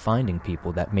vital in finding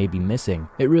people that may be missing.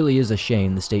 It really is a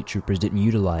shame the state troopers didn't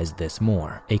utilize this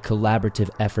more. A collaborative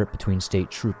effort between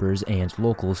state troopers and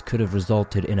locals could have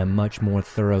resulted in a much more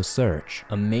thorough search.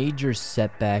 A major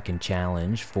setback and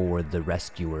challenge for the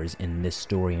rescuers in this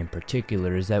story in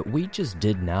particular is that we just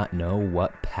did not know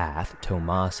what path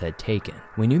Tomas had taken.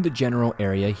 We knew the general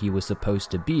area he was supposed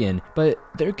to be in, but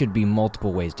there could be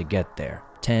multiple ways to get there.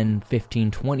 10, 15,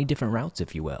 20 different routes,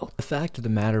 if you will. The fact of the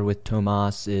matter with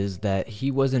Tomas is that he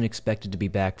wasn't expected to be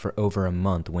back for over a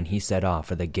month when he set off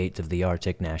for the gates of the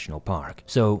Arctic National Park.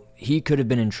 So he could have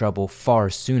been in trouble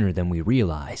far sooner than we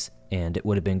realize, and it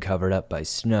would have been covered up by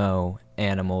snow,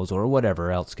 animals, or whatever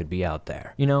else could be out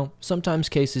there. You know, sometimes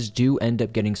cases do end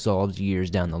up getting solved years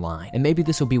down the line, and maybe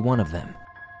this will be one of them.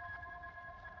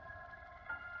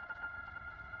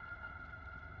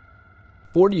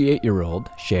 48-year-old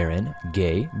Sharon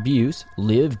Gay Buse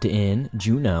lived in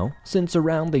Juneau since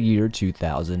around the year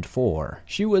 2004.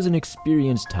 She was an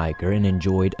experienced hiker and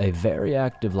enjoyed a very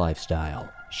active lifestyle.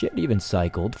 She had even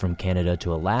cycled from Canada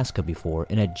to Alaska before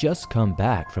and had just come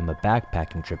back from a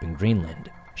backpacking trip in Greenland.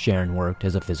 Sharon worked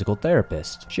as a physical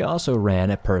therapist. She also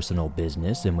ran a personal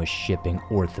business and was shipping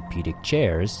orthopedic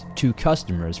chairs to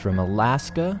customers from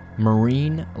Alaska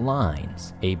Marine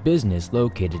Lines, a business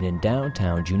located in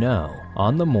downtown Juneau.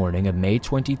 On the morning of May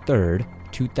 23rd,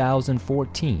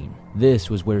 2014, this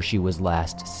was where she was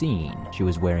last seen. She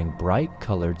was wearing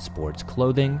bright-colored sports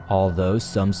clothing, although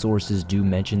some sources do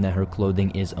mention that her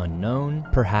clothing is unknown,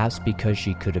 perhaps because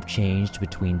she could have changed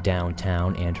between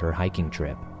downtown and her hiking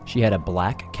trip. She had a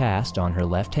black cast on her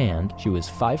left hand. She was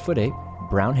 5'8",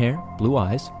 brown hair, blue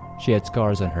eyes. She had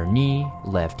scars on her knee,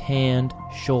 left hand,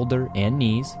 shoulder, and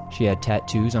knees. She had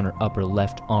tattoos on her upper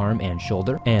left arm and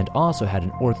shoulder, and also had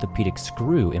an orthopedic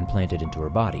screw implanted into her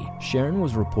body. Sharon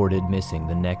was reported missing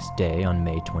the next day on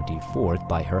May 24th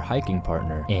by her hiking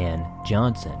partner, Ann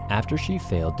Johnson, after she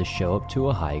failed to show up to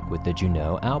a hike with the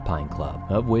Juneau Alpine Club,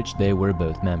 of which they were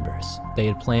both members. They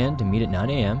had planned to meet at 9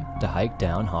 a.m. to hike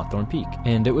down Hawthorne Peak,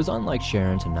 and it was unlike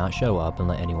Sharon to not show up and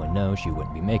let anyone know she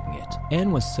wouldn't be making it.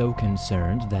 Ann was so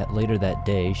concerned that later that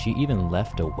day, she even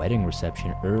left a wedding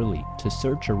reception early to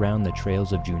search around the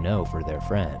trails of Juneau for their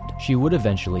friend. She would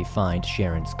eventually find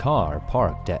Sharon's car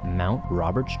parked at Mount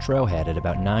Roberts Trailhead at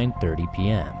about 9:30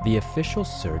 p.m. The official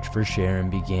search for Sharon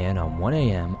began on 1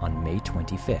 a.m. on May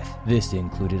 25th. This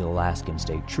included Alaskan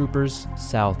state troopers,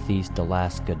 Southeast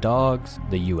Alaska Dogs,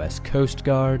 the U.S. Coast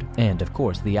Guard, and of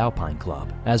course the Alpine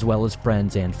Club, as well as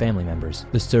friends and family members.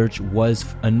 The search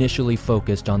was initially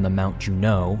focused on the Mount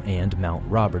Juneau and Mount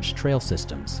Roberts trail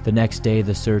systems. The next day,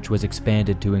 the search was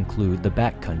expanded to include the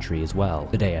backcountry as well.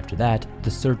 The day after that, the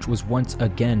search was once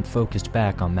again focused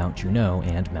back on Mount Juneau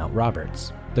and Mount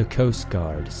Roberts. The Coast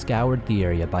Guard scoured the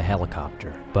area by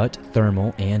helicopter, but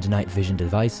thermal and night vision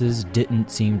devices didn't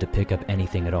seem to pick up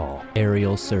anything at all.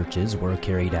 Aerial searches were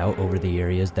carried out over the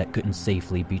areas that couldn't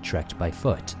safely be trekked by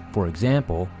foot. For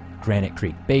example, Granite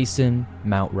Creek Basin,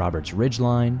 Mount Roberts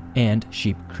Ridgeline, and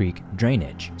Sheep Creek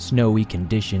drainage. Snowy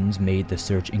conditions made the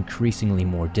search increasingly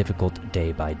more difficult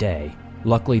day by day.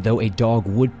 Luckily though, a dog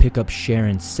would pick up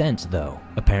Sharon's scent though,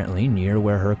 apparently near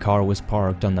where her car was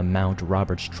parked on the Mount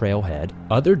Roberts trailhead.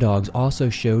 Other dogs also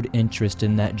showed interest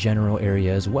in that general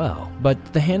area as well, but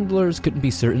the handlers couldn't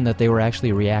be certain that they were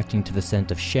actually reacting to the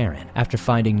scent of Sharon. After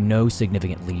finding no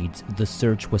significant leads, the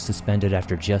search was suspended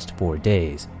after just 4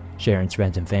 days. Sharon's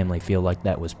friends and family feel like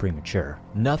that was premature.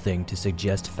 Nothing to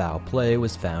suggest foul play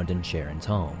was found in Sharon's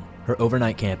home. Her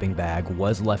overnight camping bag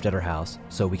was left at her house,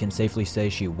 so we can safely say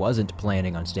she wasn't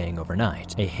planning on staying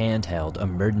overnight. A handheld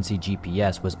emergency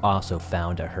GPS was also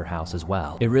found at her house as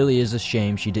well. It really is a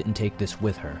shame she didn't take this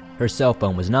with her. Her cell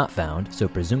phone was not found, so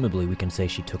presumably we can say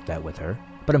she took that with her.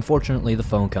 But unfortunately, the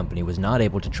phone company was not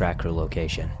able to track her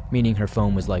location, meaning her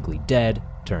phone was likely dead,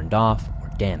 turned off,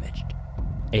 or damaged.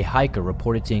 A hiker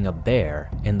reported seeing a bear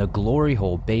in the Glory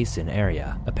Hole Basin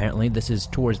area. Apparently, this is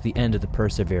towards the end of the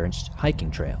Perseverance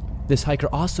hiking trail. This hiker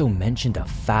also mentioned a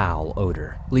foul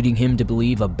odor, leading him to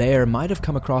believe a bear might have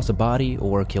come across a body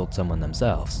or killed someone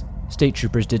themselves. State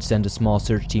troopers did send a small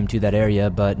search team to that area,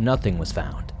 but nothing was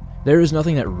found. There is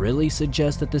nothing that really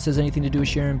suggests that this has anything to do with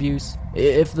Sharon Buse.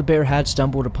 If the bear had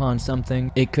stumbled upon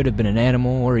something, it could have been an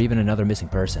animal or even another missing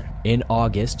person. In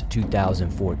August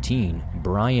 2014,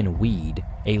 Brian Weed,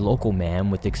 a local man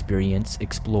with experience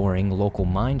exploring local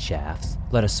mine shafts,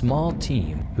 led a small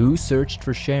team who searched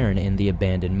for Sharon in the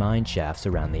abandoned mine shafts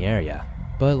around the area.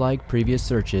 But like previous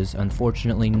searches,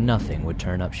 unfortunately nothing would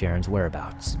turn up Sharon's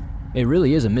whereabouts. It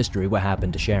really is a mystery what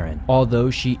happened to Sharon.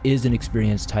 Although she is an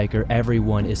experienced hiker,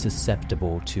 everyone is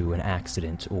susceptible to an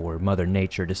accident or Mother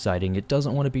Nature deciding it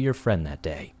doesn't want to be your friend that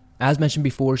day. As mentioned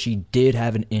before, she did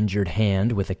have an injured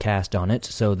hand with a cast on it,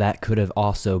 so that could have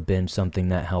also been something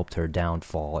that helped her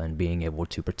downfall and being able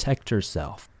to protect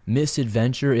herself.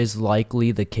 Misadventure is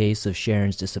likely the case of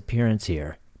Sharon's disappearance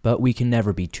here, but we can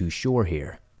never be too sure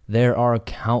here. There are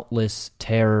countless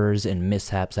terrors and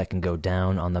mishaps that can go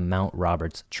down on the Mount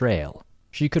Roberts Trail.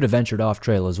 She could have ventured off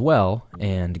trail as well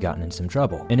and gotten in some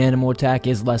trouble. An animal attack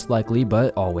is less likely,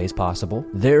 but always possible.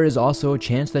 There is also a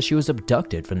chance that she was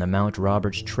abducted from the Mount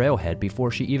Roberts trailhead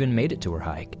before she even made it to her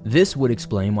hike. This would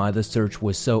explain why the search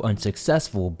was so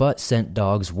unsuccessful, but scent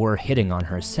dogs were hitting on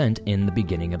her scent in the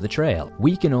beginning of the trail.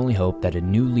 We can only hope that a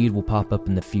new lead will pop up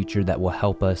in the future that will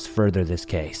help us further this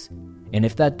case. And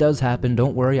if that does happen,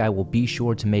 don't worry, I will be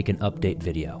sure to make an update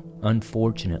video.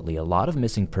 Unfortunately, a lot of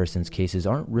missing persons cases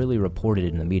aren't really reported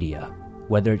in the media.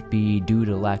 Whether it be due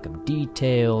to lack of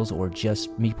details or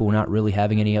just people not really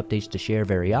having any updates to share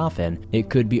very often, it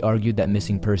could be argued that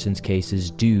missing persons cases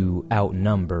do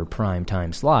outnumber prime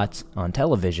time slots on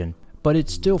television. But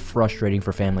it's still frustrating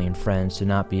for family and friends to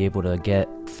not be able to get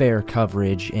fair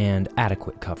coverage and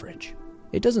adequate coverage.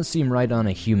 It doesn't seem right on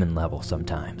a human level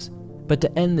sometimes. But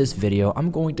to end this video,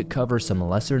 I'm going to cover some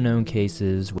lesser known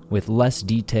cases with less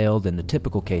detail than the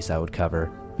typical case I would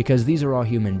cover, because these are all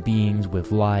human beings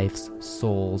with lives,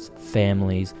 souls,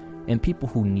 families, and people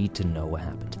who need to know what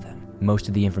happened to them. Most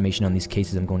of the information on these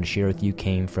cases I'm going to share with you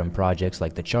came from projects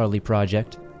like the Charlie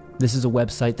Project. This is a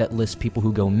website that lists people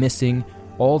who go missing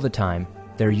all the time.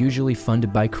 They're usually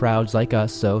funded by crowds like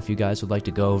us, so if you guys would like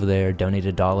to go over there, donate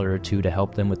 $1 or $2 to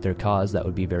help them with their cause, that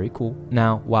would be very cool.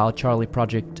 Now, while Charlie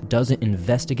Project doesn't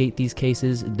investigate these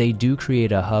cases, they do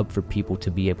create a hub for people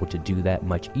to be able to do that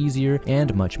much easier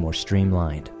and much more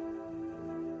streamlined.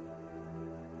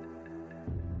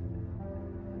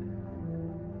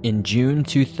 In June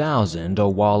 2000, a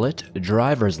wallet,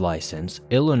 driver's license,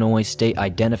 Illinois state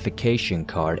identification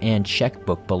card, and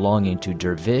checkbook belonging to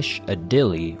Dervish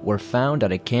Adili were found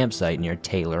at a campsite near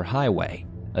Taylor Highway.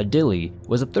 Adili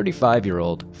was a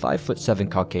 35-year-old,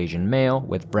 5'7" Caucasian male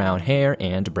with brown hair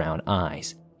and brown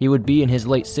eyes. He would be in his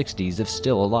late 60s if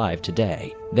still alive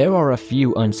today. There are a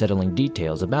few unsettling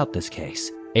details about this case.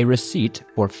 A receipt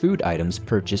for food items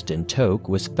purchased in Tok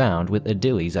was found with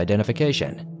Adili's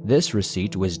identification. This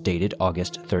receipt was dated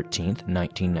August 13,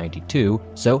 1992,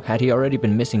 so had he already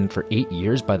been missing for 8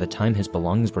 years by the time his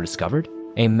belongings were discovered?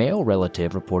 A male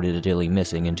relative reported Adili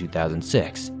missing in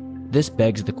 2006. This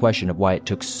begs the question of why it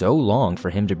took so long for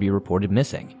him to be reported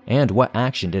missing, and what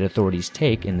action did authorities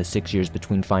take in the 6 years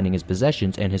between finding his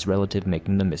possessions and his relative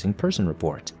making the missing person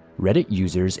report. Reddit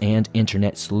users and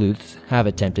internet sleuths have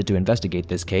attempted to investigate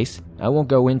this case. I won't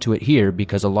go into it here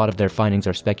because a lot of their findings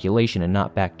are speculation and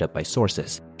not backed up by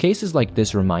sources. Cases like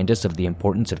this remind us of the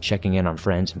importance of checking in on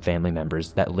friends and family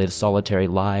members that live solitary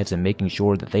lives and making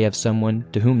sure that they have someone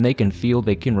to whom they can feel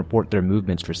they can report their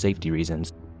movements for safety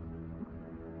reasons.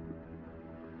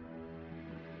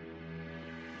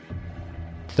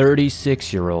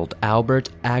 36-year-old Albert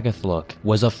Agathlook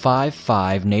was a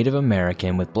 5'5" Native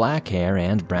American with black hair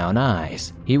and brown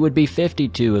eyes. He would be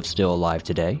 52 if still alive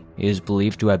today. He is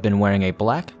believed to have been wearing a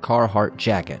black Carhartt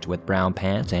jacket with brown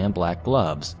pants and black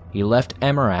gloves. He left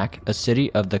Emmerak, a city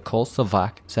of the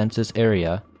Kulsavak census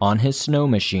area, on his snow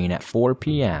machine at 4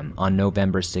 p.m. on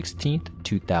November 16,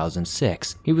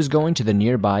 2006. He was going to the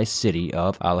nearby city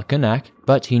of Alaskan,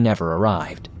 but he never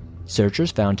arrived.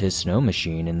 Searchers found his snow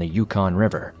machine in the Yukon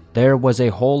River. There was a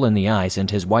hole in the ice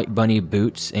and his white bunny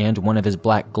boots and one of his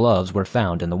black gloves were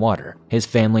found in the water. His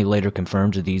family later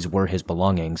confirmed these were his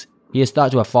belongings. He is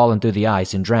thought to have fallen through the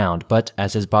ice and drowned, but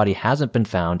as his body hasn't been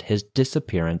found, his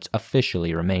disappearance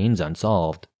officially remains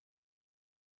unsolved.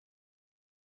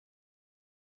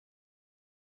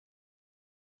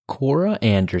 Cora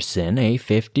Anderson, a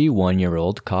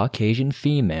 51-year-old Caucasian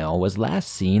female, was last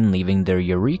seen leaving their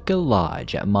Eureka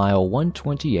Lodge at mile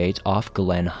 128 off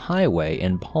Glen Highway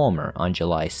in Palmer on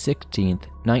July 16,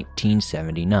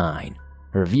 1979.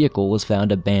 Her vehicle was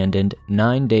found abandoned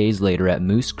 9 days later at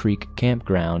Moose Creek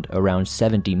Campground around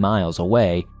 70 miles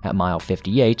away at mile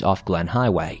 58 off Glen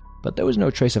Highway, but there was no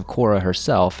trace of Cora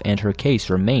herself and her case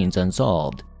remains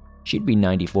unsolved. She'd be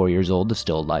 94 years old if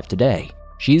still alive today.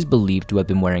 She's believed to have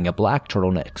been wearing a black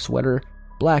turtleneck sweater,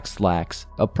 black slacks,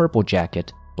 a purple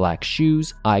jacket, black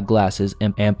shoes, eyeglasses,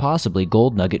 and possibly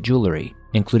gold nugget jewelry,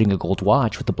 including a gold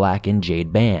watch with a black and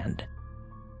jade band.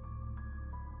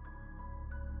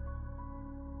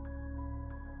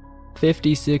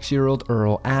 "56-year-old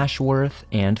Earl Ashworth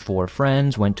and 4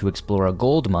 friends went to explore a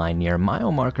gold mine near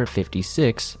mile marker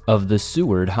 56 of the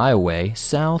Seward Highway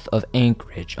south of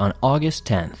Anchorage on August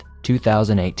 10,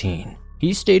 2018.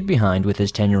 He stayed behind with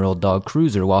his 10-year-old dog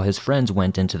Cruiser while his friends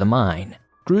went into the mine.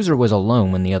 Cruiser was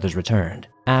alone when the others returned.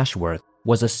 Ashworth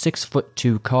was a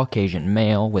 6'2" Caucasian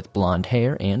male with blonde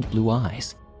hair and blue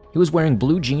eyes. He was wearing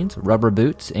blue jeans, rubber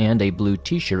boots, and a blue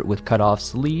t-shirt with cut-off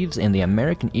sleeves and the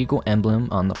American Eagle emblem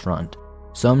on the front.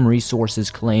 Some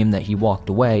resources claim that he walked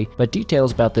away, but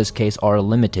details about this case are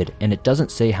limited and it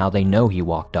doesn't say how they know he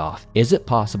walked off. Is it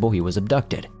possible he was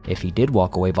abducted? If he did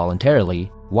walk away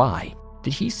voluntarily, why?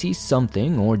 Did he see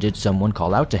something or did someone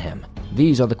call out to him?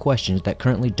 These are the questions that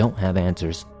currently don't have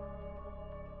answers.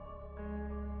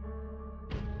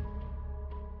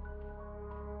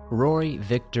 Roy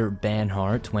Victor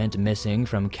Banhart went missing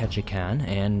from Ketchikan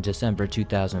in December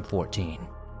 2014.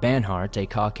 Banhart, a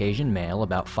Caucasian male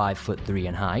about 5'3"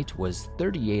 in height, was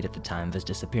 38 at the time of his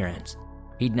disappearance.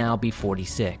 He'd now be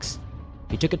 46.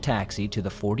 He took a taxi to the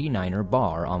 49er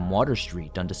bar on Water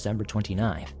Street on December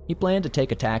 29th. He planned to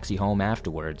take a taxi home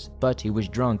afterwards, but he was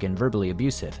drunk and verbally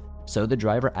abusive, so the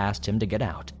driver asked him to get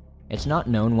out. It's not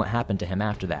known what happened to him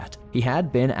after that. He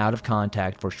had been out of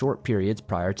contact for short periods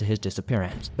prior to his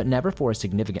disappearance, but never for a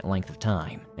significant length of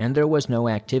time, and there was no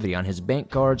activity on his bank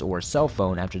cards or cell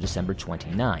phone after December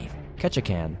 29th.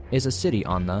 Ketchikan is a city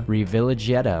on the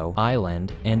Revillagigedo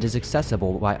Island and is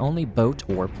accessible by only boat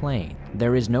or plane.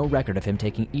 There is no record of him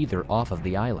taking either off of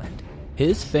the island.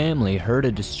 His family heard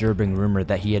a disturbing rumor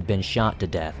that he had been shot to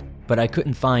death, but I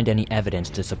couldn't find any evidence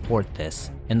to support this,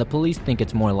 and the police think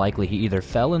it's more likely he either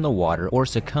fell in the water or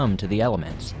succumbed to the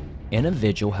elements. In a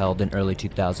vigil held in early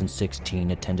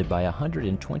 2016 attended by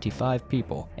 125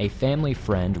 people, a family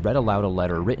friend read aloud a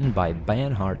letter written by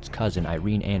Banhart's cousin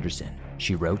Irene Anderson.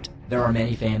 She wrote, "There are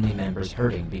many family members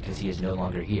hurting because he is no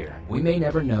longer here. We may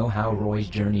never know how Roy's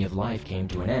journey of life came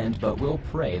to an end, but we'll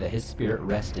pray that his spirit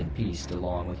rest in peace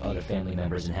along with other family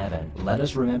members in heaven. Let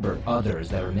us remember others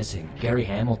that are missing, Gary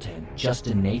Hamilton,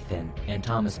 Justin Nathan, and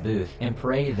Thomas Booth, and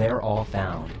pray they're all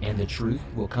found, and the truth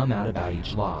will come out about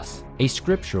each loss." A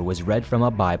scripture was read from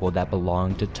a Bible that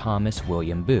belonged to Thomas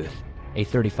William Booth, a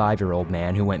 35-year-old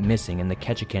man who went missing in the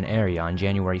Ketchikan area on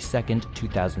January 2nd,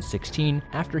 2016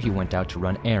 after he went out to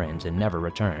run errands and never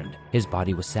returned. His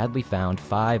body was sadly found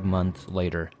 5 months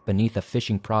later beneath a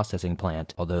fishing processing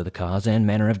plant. Although the cause and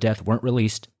manner of death weren't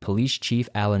released, Police Chief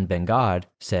Alan Bengard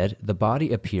said the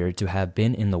body appeared to have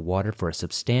been in the water for a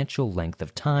substantial length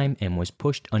of time and was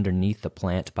pushed underneath the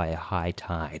plant by a high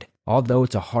tide. Although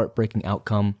it's a heartbreaking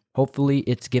outcome, hopefully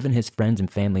it's given his friends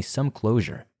and family some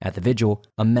closure. At the vigil,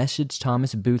 a message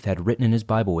Thomas Booth had written in his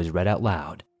Bible was read out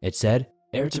loud. It said,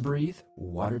 "Air to breathe,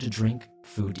 water to drink,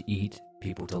 food to eat,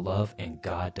 people to love, and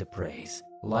God to praise.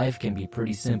 Life can be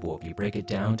pretty simple if you break it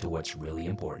down to what's really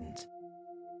important."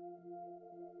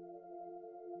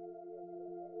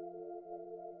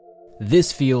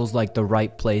 This feels like the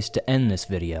right place to end this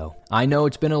video. I know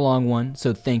it's been a long one,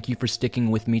 so thank you for sticking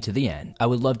with me to the end. I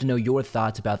would love to know your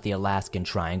thoughts about the Alaskan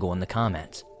Triangle in the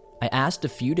comments. I asked a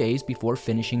few days before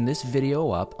finishing this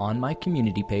video up on my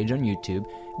community page on YouTube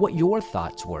what your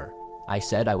thoughts were. I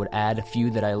said I would add a few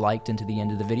that I liked into the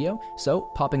end of the video, so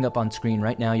popping up on screen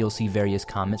right now you'll see various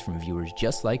comments from viewers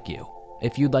just like you.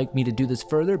 If you'd like me to do this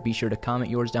further, be sure to comment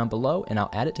yours down below and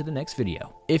I'll add it to the next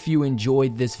video. If you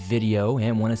enjoyed this video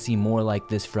and want to see more like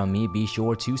this from me, be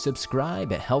sure to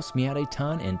subscribe. It helps me out a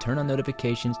ton, and turn on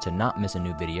notifications to not miss a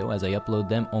new video as I upload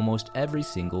them almost every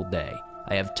single day.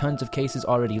 I have tons of cases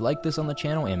already like this on the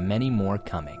channel and many more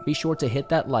coming. Be sure to hit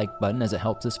that like button as it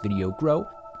helps this video grow,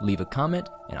 leave a comment,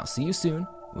 and I'll see you soon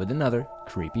with another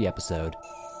creepy episode.